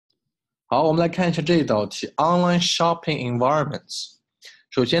好，我们来看一下这一道题 ，Online Shopping Environments。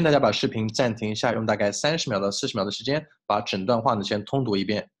首先，大家把视频暂停一下，用大概30秒到40秒的时间，把整段话呢先通读一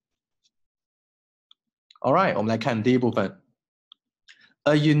遍。All right， 我们来看第一部分。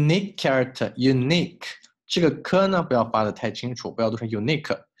A unique character，unique 这个科呢不要发的太清楚，不要读成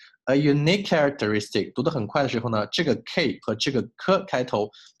unique。A unique characteristic 读得很快的时候呢，这个 k 和这个科开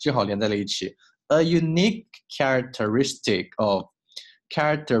头最好连在了一起。A unique characteristic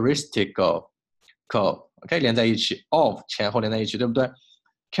of。OK 连在一起 of 前后连在一起，对不对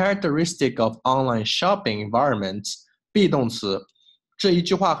 ？Characteristic of online shopping environments be 动词，这一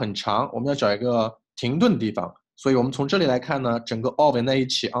句话很长，我们要找一个停顿的地方，所以我们从这里来看呢，整个 of 连在一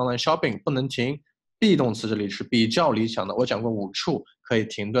起 ，online shopping 不能停 ，be 动词这里是比较理想的，我讲过5处可以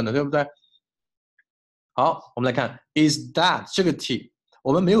停顿的，对不对？好，我们来看 is that 这个 t，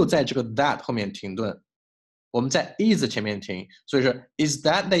 我们没有在这个 that 后面停顿。我们在 is 前面停，所以是 is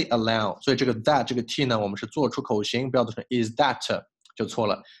that they allow， 所以这个 that 这个 t 呢，我们是做出口型，不要读成 is that 就错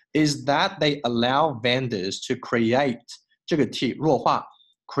了。is that they allow vendors to create 这个 t 弱化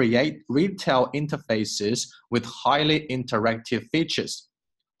create retail interfaces with highly interactive features，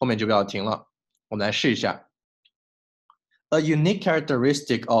 后面就不要停了。我们来试一下。A unique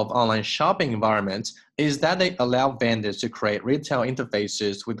characteristic of online shopping environments is that they allow vendors to create retail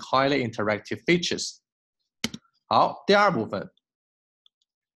interfaces with highly interactive features。好，第二部分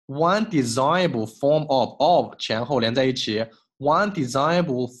 ，one desirable form of 前后连在一起 ，one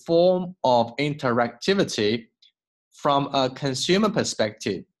desirable form of interactivity from a consumer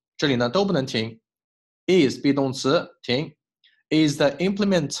perspective， 这里呢都不能停 ，is be 动词停 ，is the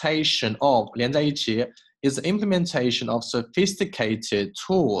implementation of 连在一起 ，is the implementation of sophisticated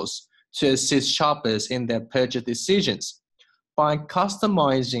tools to assist shoppers in their purchase decisions by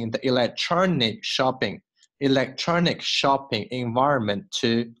customizing the electronic shopping environment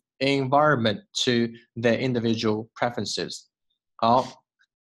to their individual preferences。好，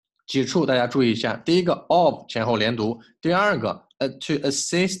几处大家注意一下。第一个 of 前后连读，第二个to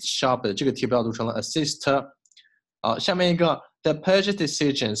assist shopper 这个 t 不要读成了 assist。好，下面一个 the purchase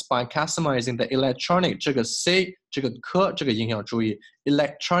decisions by customizing the electronic 这个 c 这个科这个音要注意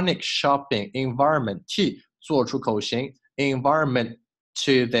electronic shopping environment t 做出口型 environment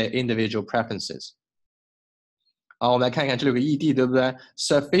to their individual preferences。好，我们来看一看，这里有个 ed， 对不对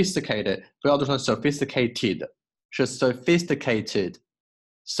 ？Sophisticated 不要读成 sophisticated， 是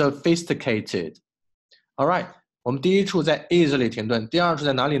sophisticated。All right， 我们第一处在 is 这里停顿，第二处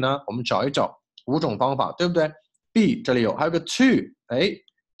在哪里呢？我们找一找5种方法，对不对 ？be 这里有，还有个 to， 哎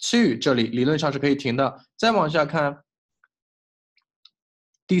 ，to 这里理论上是可以停的。再往下看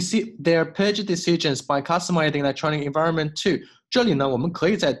 ，their purchase decisions by customizing electronic environment to。这里呢，我们可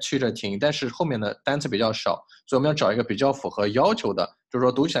以在去这停，但是后面的单词比较少，所以我们要找一个比较符合要求的，就是说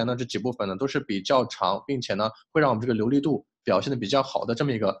读起来呢，这几部分呢都是比较长，并且呢会让我们这个流利度表现的比较好的这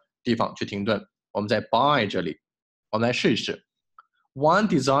么一个地方去停顿。我们在 by 这里，我们来试一试。One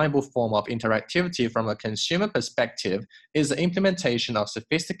desirable form of interactivity from a consumer perspective is the implementation of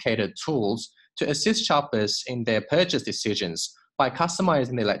sophisticated tools to assist shoppers in their purchase decisions by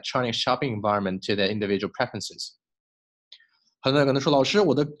customizing the electronic shopping environment to their individual preferences。很多人可能说，老师，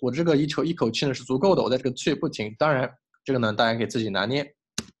我这个一口气呢是足够的，我在这个去不停。当然，这个呢大家可以自己拿捏。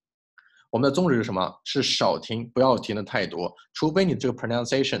我们的宗旨是什么？是少停，不要停的太多。除非你这个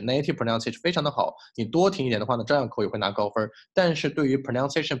native pronunciation 非常的好，你多停一点的话呢，照样口语会拿高分。但是对于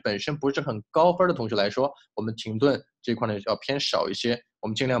pronunciation 本身不是很高分的同学来说，我们停顿这块呢要偏少一些。我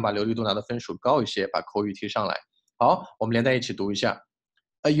们尽量把流利度拿的分数高一些，把口语提上来。好，我们连在一起读一下。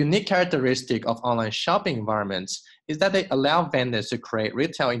A unique characteristic of online shopping environments is that they allow vendors to create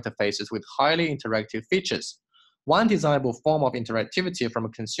retail interfaces with highly interactive features. One desirable form of interactivity from a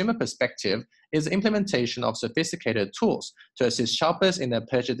consumer perspective is the implementation of sophisticated tools to assist shoppers in their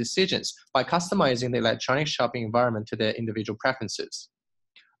purchase decisions by customizing the electronic shopping environment to their individual preferences.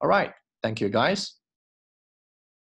 All right, thank you guys.